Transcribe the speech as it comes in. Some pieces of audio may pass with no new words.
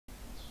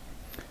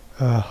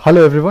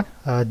Hello everyone,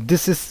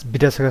 this is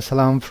Bidasaka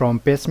Salam from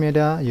Pace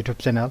Media YouTube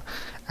channel,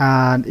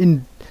 and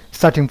in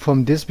starting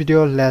from this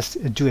video, let's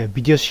do a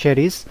video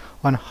series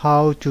on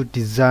how to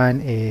design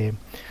a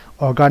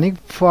organic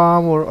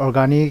farm or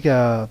organic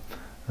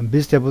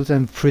vegetables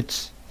and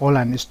fruits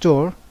online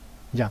store.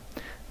 Yeah,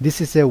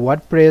 this is a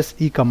WordPress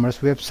e-commerce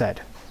website.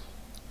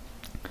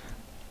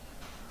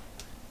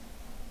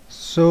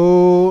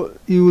 So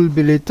it will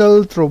be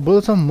little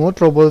troublesome, more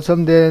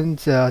troublesome than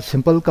a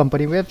simple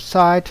company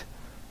website.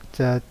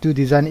 To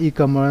design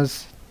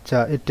e-commerce,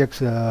 it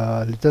takes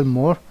a little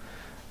more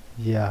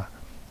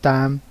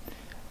time,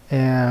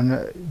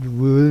 and we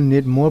will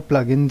need more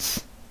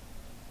plugins.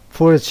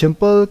 For a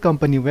simple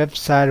company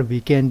website,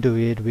 we can do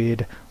it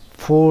with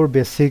 4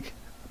 basic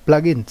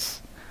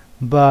plugins,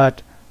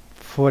 but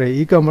for an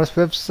e-commerce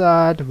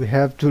website we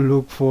have to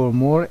look for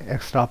more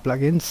extra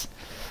plugins.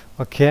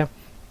 Okay,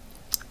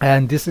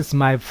 and this is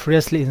my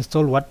freshly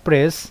installed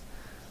WordPress.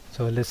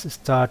 So let's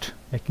start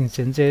making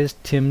changes.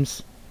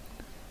 Themes,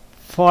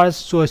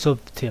 first choice of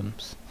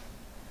themes.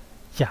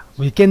 Yeah,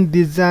 we can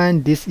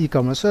design this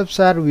e-commerce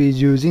website with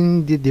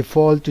using the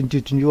default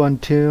 2021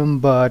 theme,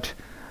 but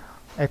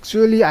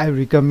actually I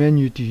recommend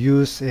you to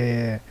use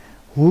a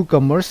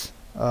WooCommerce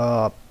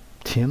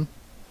theme.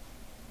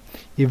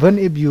 Even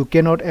if you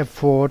cannot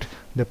afford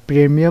the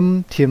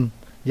premium theme,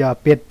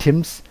 paid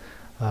themes,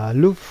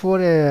 look for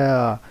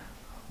a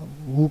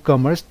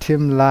WooCommerce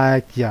theme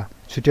like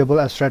suitable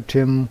abstract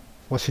theme,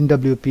 Ocean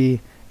WP,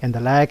 and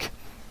the like.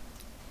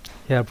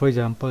 Here, for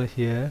example,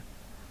 here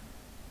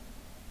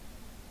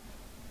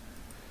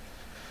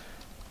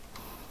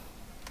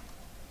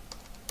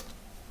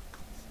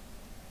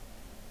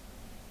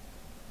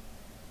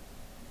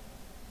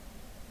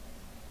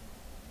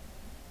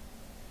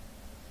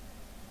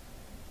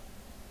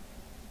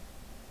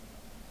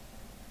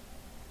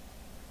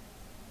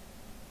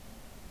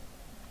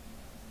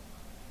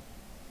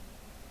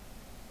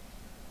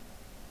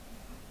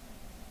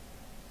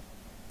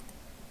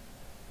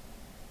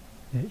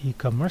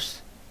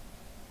e-commerce.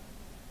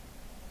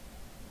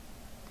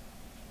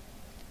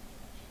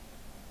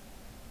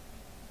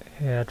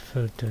 Add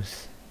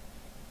filters.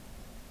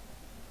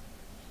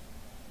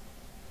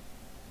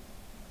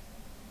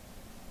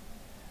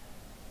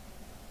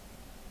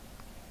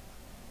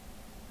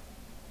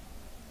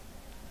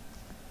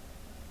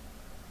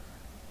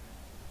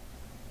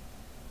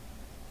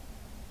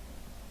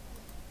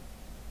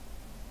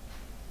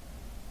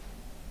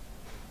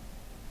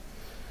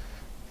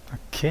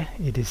 Okay,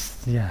 it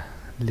is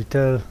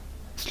little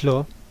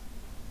slow.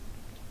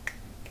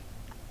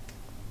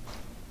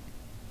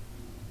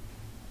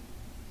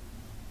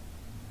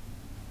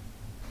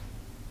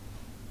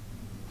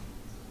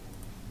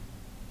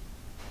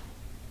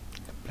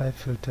 Apply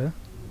filter.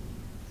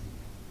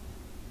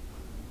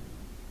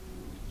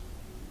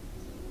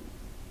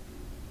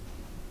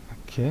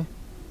 Okay,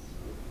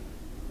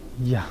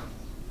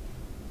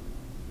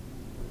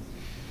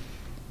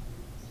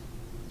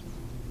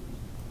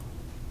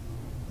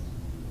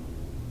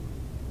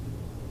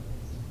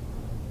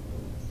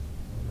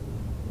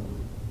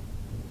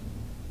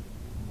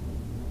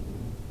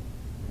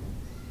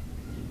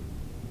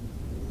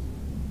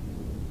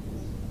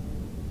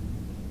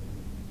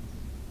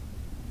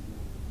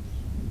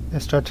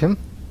 start him.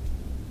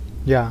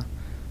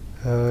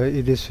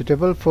 It is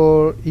suitable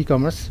for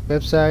e-commerce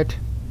website.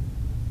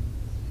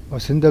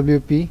 Ocean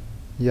WP,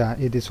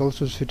 it is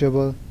also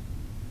suitable.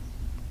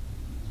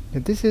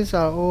 This is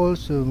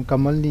also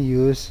commonly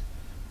used,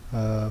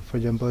 for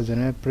example,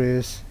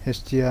 WordPress,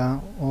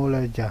 HTML, all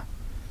are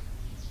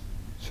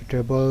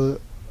suitable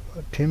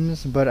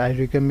themes, but I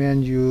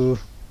recommend you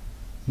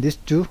these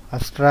two,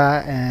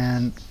 Astra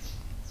and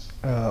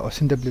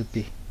Ocean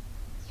WP.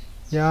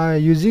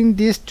 Using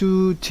these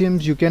two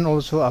themes, you can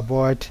also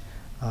avoid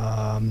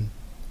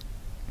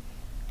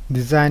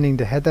designing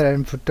the header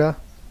and footer.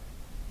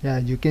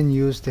 You can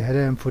use the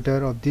header and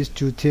footer of these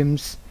two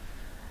themes.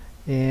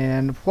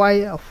 And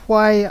why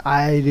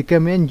I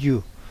recommend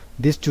you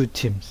these two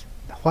themes,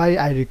 why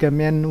I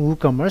recommend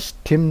WooCommerce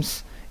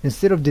themes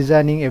instead of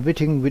designing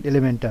everything with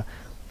Elementor.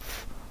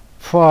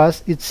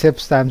 First, it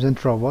saves time and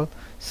trouble.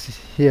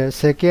 Here,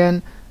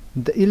 second,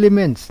 the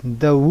elements,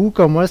 the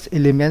WooCommerce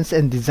elements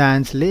and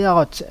designs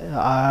layouts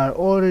are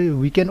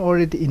we can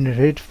already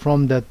inherit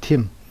from the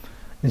theme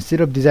instead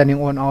of designing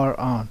on our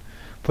own.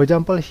 For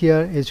example,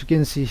 here, as you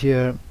can see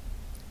here,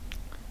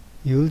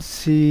 you'll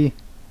see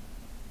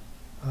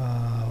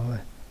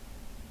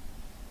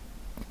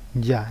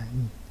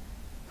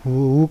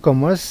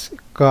WooCommerce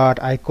card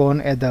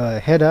icon at the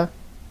header.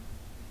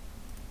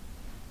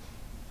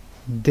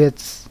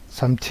 That's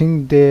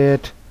something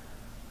that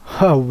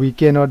we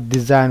cannot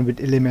design with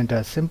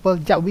Elementor. Simple,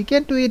 we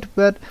can do it,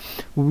 but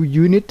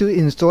you need to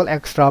install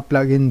extra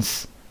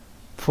plugins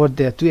for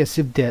that to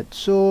achieve that.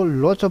 So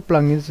lots of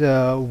plugins,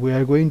 we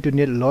are going to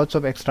need lots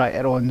of extra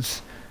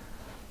add-ons.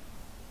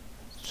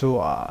 So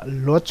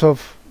lots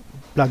of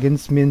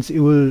plugins means it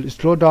will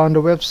slow down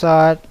the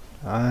website,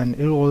 and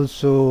it will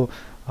also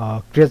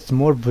creates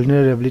more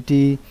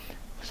vulnerability,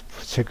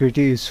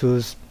 security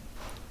issues,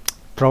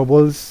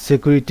 troubles,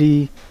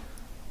 security.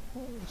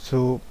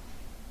 So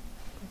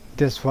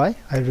that's why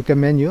I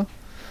recommend you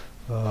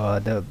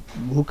the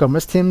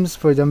WooCommerce themes.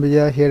 For example,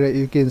 here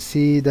you can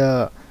see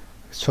the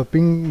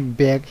shopping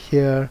bag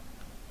here.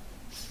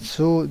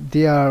 So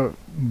they are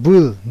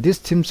built, these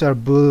themes are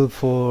built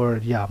for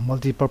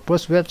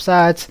multi-purpose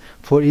websites,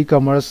 for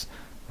e-commerce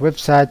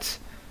websites.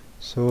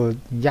 So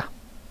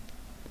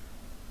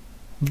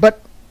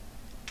but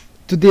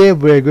today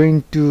we're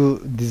going to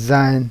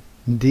design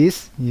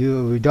this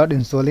without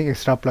installing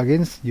extra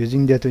plugins,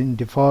 using the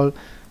default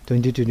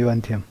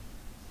 2021 theme.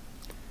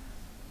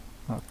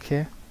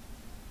 Okay,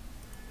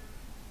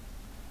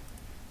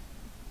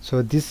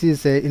 so this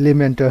is a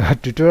Elementor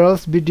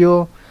tutorials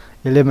video,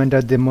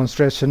 Elementor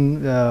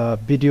demonstration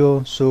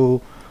video.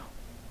 So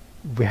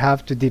we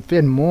have to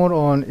depend more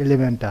on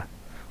Elementor,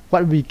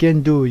 what we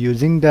can do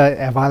using the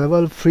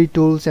available free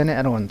tools and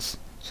add-ons.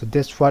 So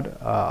that's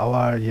what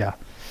our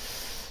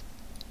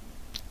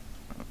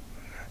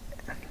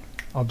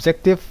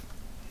objective.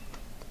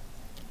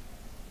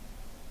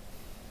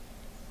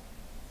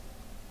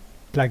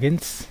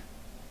 Plugins,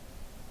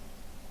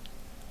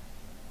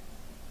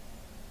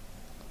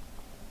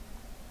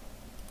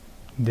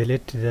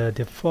 delete the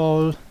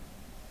default.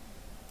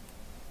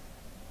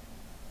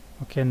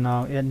 Okay,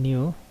 now add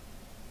new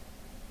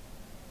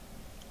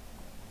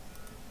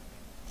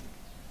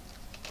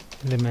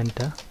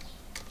Elementor.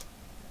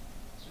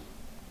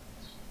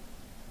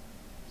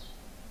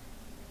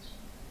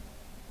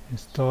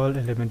 Install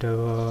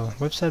Elementor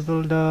website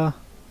builder.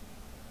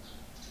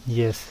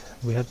 Yes,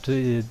 we have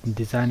to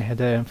design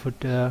header and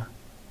footer,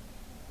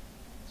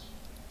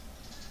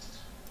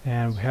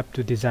 and we have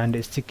to design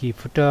the sticky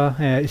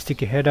footer,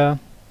 sticky header.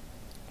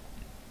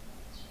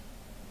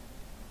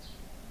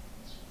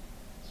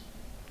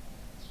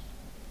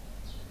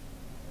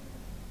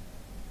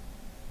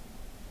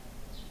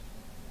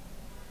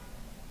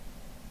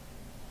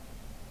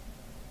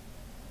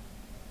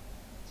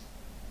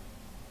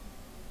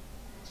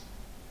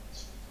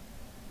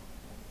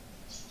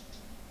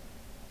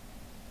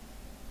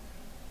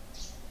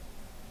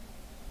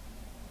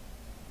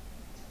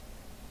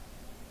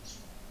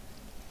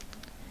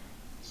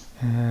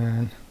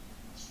 And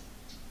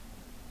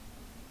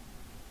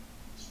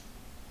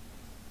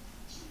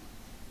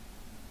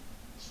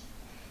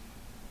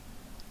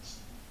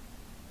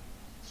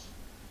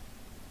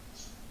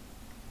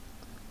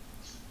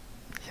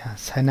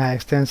Sina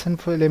extension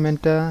for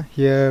Elementor.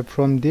 Here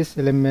from this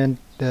element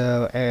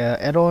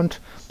add-on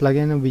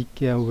plugin, we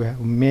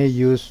may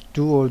use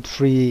 2 or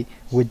 3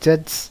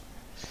 widgets.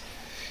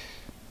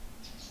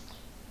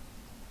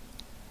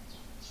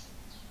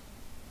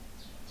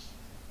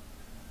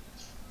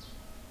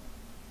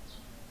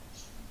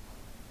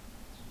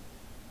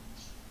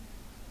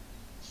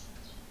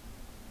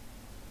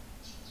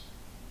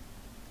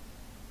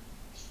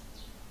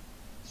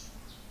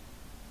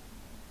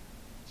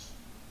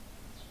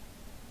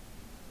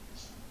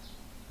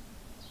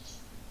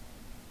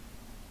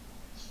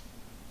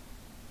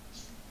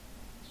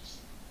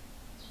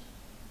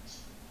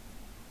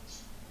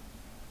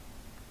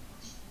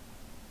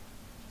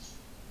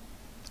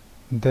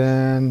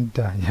 Then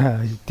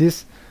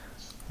this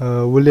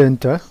will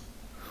enter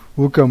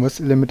WooCommerce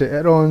Elementor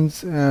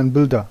add-ons and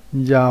builder.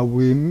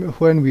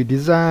 When we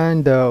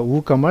design the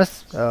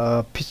WooCommerce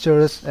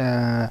pictures,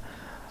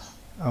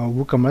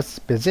 WooCommerce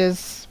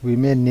pages, we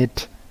may need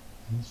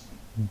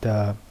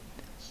the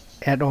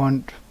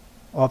add-on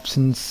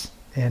options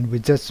and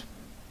widgets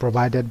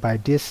provided by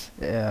this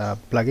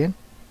plugin.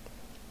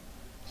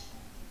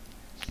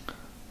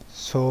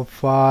 So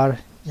far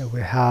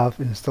we have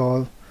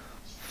installed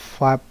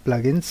 5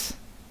 plugins.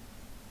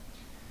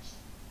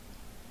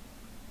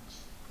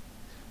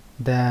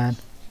 Then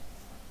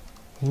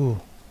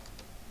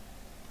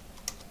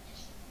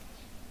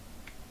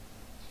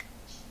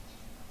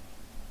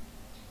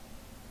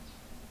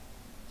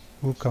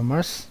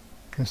WooCommerce,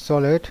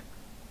 install it.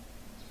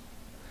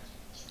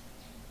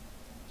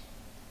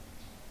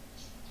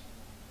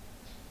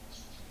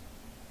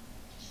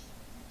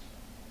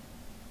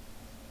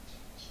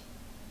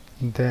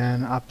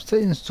 Then after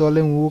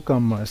installing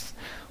WooCommerce,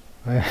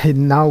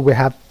 now we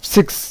have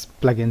 6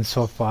 plugins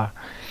so far,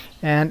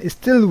 and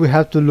still we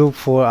have to look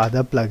for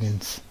other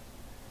plugins.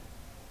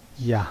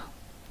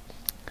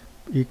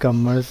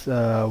 E-commerce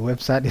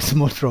website is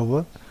more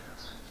trouble.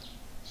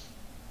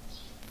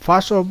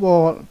 First of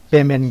all,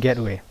 payment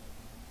gateway.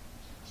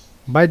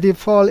 By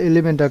default,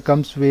 Elementor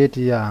comes with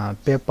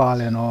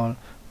PayPal and all,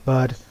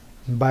 but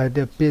by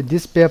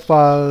this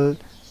PayPal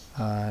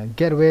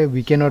gateway,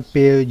 we cannot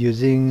pay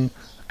using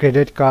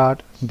credit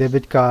card,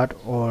 debit card,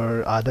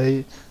 or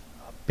other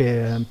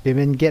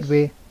payment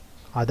gateway,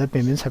 other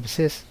payment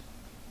services.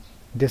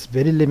 That's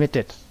very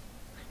limited.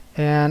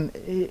 And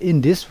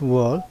in this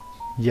world,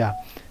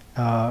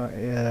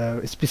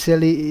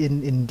 especially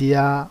in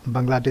India,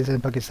 Bangladesh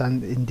and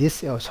Pakistan, in this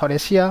South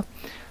Asia,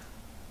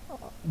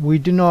 we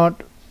do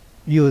not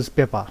use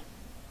PayPal.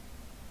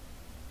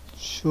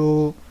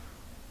 So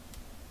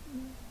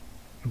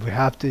we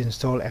have to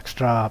install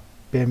extra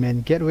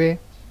payment gateway.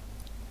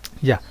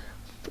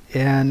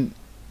 And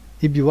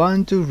if you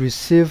want to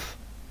receive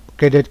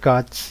credit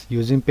cards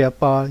using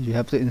PayPal, you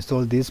have to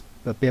install this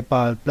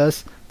PayPal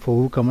Plus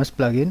for WooCommerce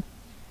plugin.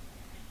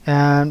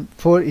 And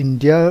for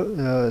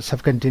India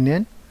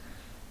subcontinent,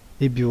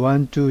 if you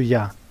want to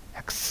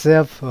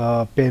accept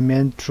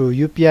payment through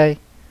UPI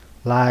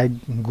like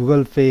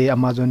Google Pay,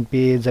 Amazon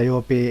Pay,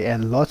 Zayo Pay,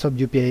 and lots of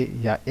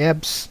UPI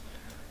apps,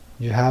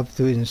 you have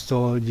to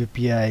install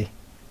UPI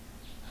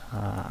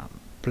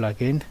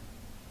plugin.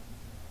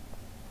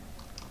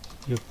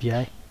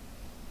 UPI.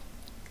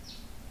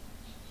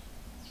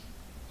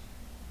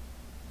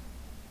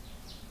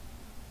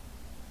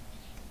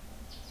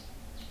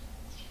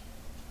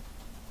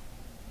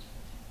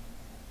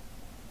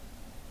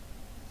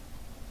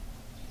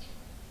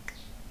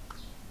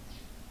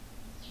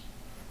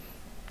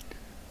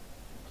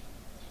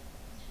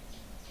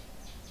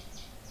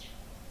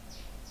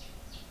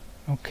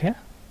 Okay,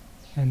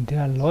 and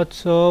there are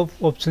lots of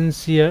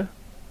options here,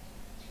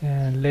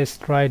 and let's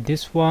try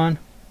this one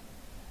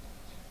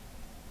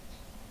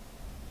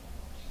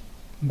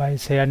by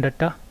Sayan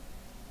Data.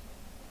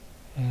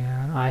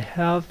 And I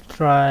have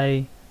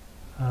tried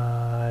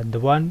the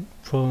one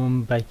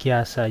from by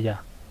Kiasa,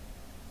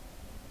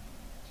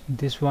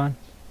 this one.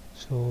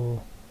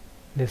 So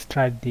let's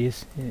try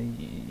this.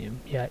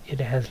 Yeah,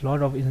 it has a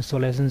lot of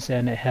installations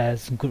and it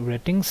has good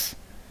ratings.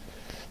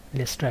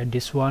 Let's try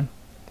this one.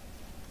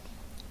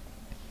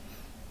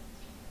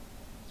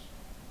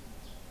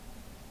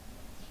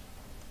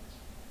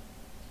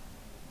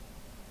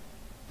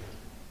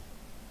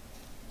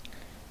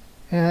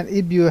 And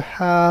if you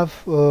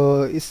have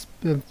a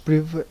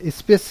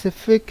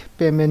specific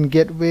payment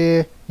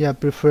gateway,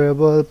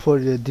 preferable for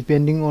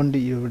depending on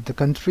the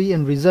country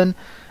and region,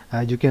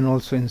 you can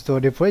also install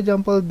it. For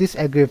example, this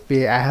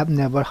AgriPay, I have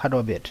never heard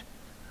of it,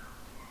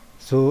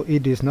 so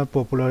it is not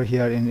popular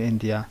here in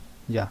India.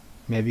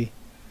 Maybe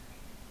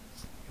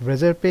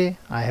RazorPay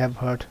I have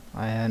heard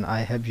and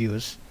I have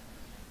used.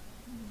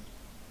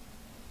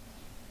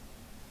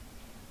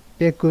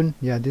 Paycun,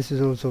 this is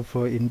also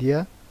for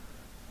India.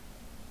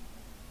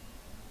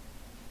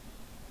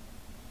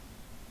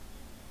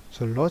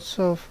 So lots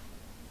of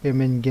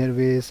payment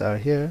gateways are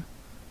here,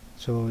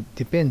 so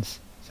depends.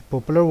 The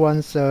popular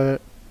ones are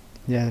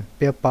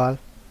PayPal,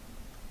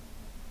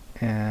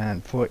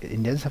 and for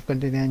Indian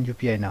subcontinent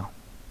UPI now.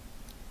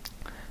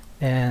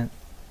 And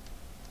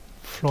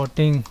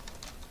floating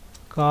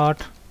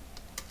cart,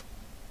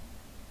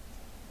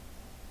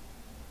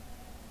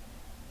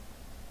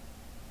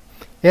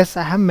 yes,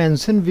 I have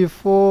mentioned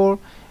before,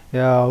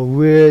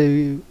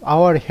 where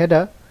our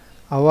header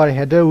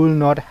will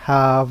not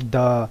have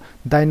the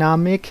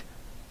dynamic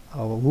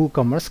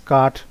WooCommerce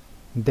cart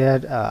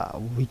that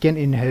we can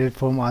inherit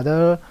from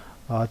other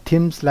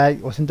themes like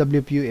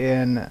OceanWP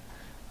and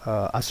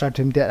Astra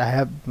theme that I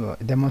have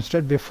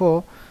demonstrated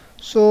before.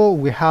 So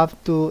we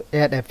have to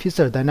add a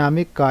feature,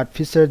 dynamic cart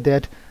feature,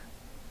 that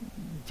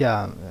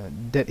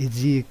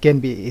can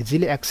be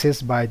easily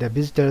accessed by the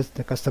visitors,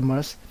 the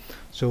customers.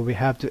 So we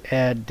have to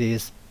add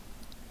this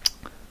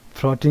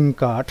floating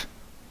cart.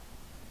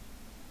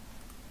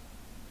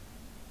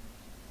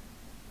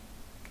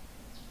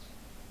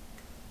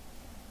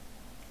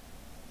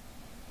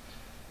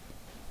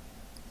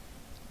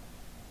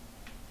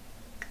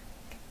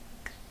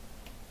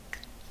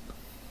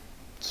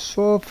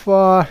 So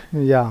far,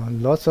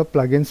 lots of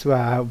plugins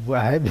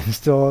I have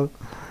installed,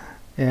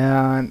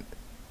 and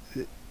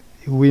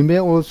we may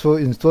also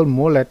install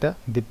more later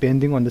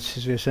depending on the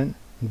situation,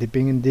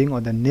 depending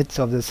on the needs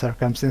of the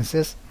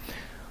circumstances.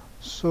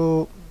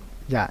 So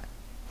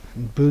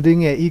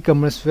building a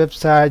e-commerce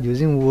website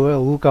using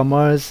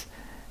WooCommerce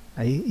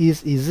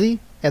is easy.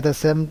 At the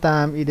same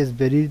time, it is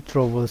very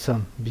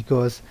troublesome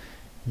because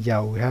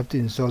we have to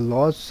install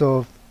lots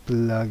of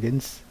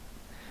plugins.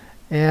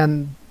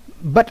 And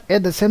but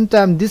at the same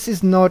time, this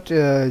is not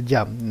it's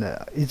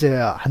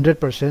a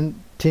 100%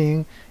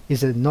 thing.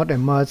 Is not a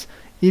must.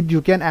 If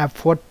you can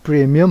afford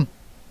premium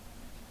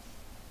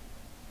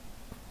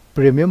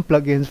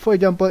plugins, for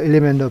example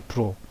Elementor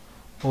Pro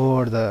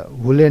or the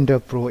Woolender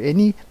Pro,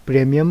 any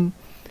premium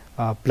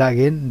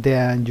plugin,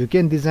 then you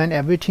can design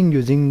everything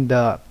using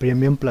the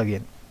premium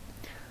plugin.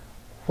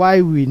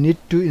 Why we need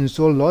to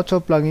install lots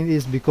of plugins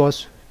is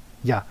because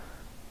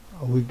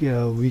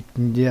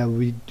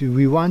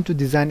we want to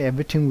design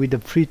everything with the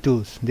free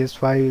tools.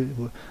 That's why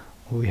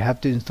we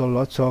have to install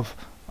lots of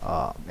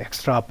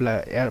extra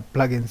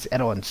plugins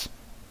add-ons.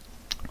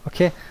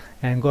 Okay,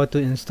 and go to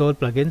install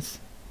plugins.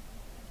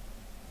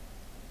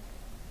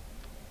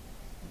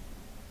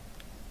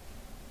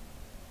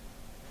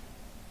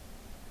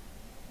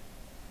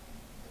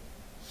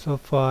 So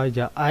far,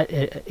 I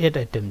 8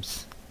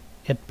 items,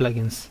 8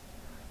 plugins,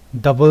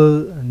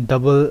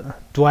 double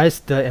twice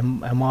the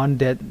amount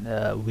that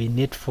we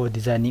need for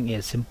designing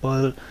a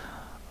simple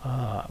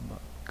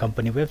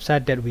company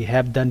website that we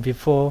have done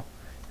before.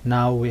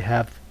 Now we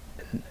have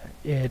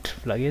 8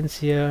 plugins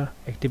here.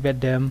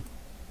 Activate them.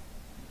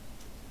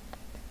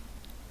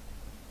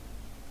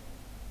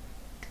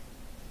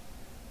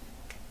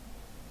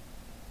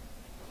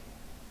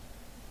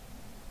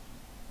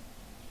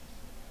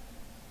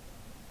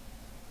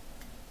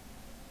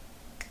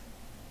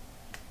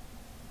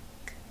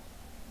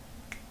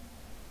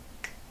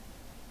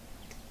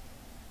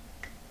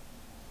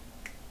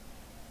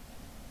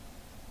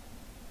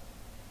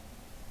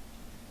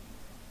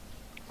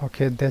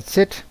 Okay, that's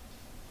it.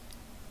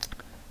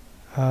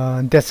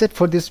 That's it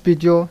for this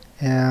video,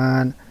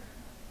 and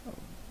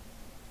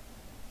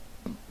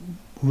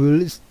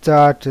we'll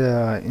start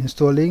set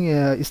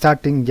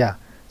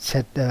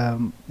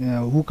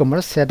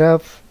WooCommerce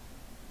setup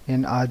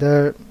and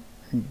other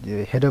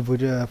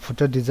header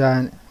footer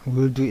design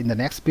we'll do in the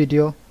next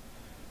video.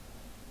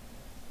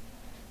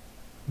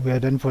 We are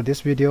done for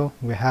this video.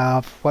 We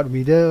have what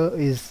we do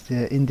is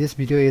in this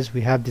video is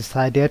we have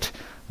decided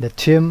the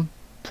theme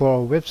for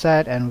our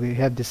website, and we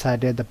have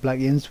decided the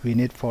plugins we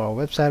need for our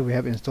website. We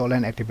have installed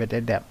and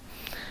activated them,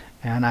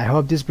 and I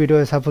hope this video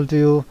is helpful to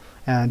you.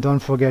 And don't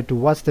forget to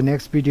watch the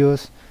next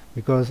videos,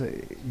 because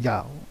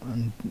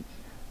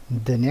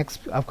the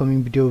next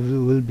upcoming video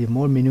will be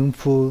more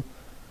meaningful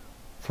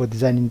for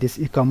designing this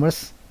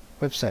e-commerce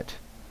website.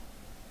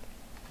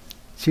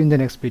 See you in the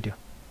next video.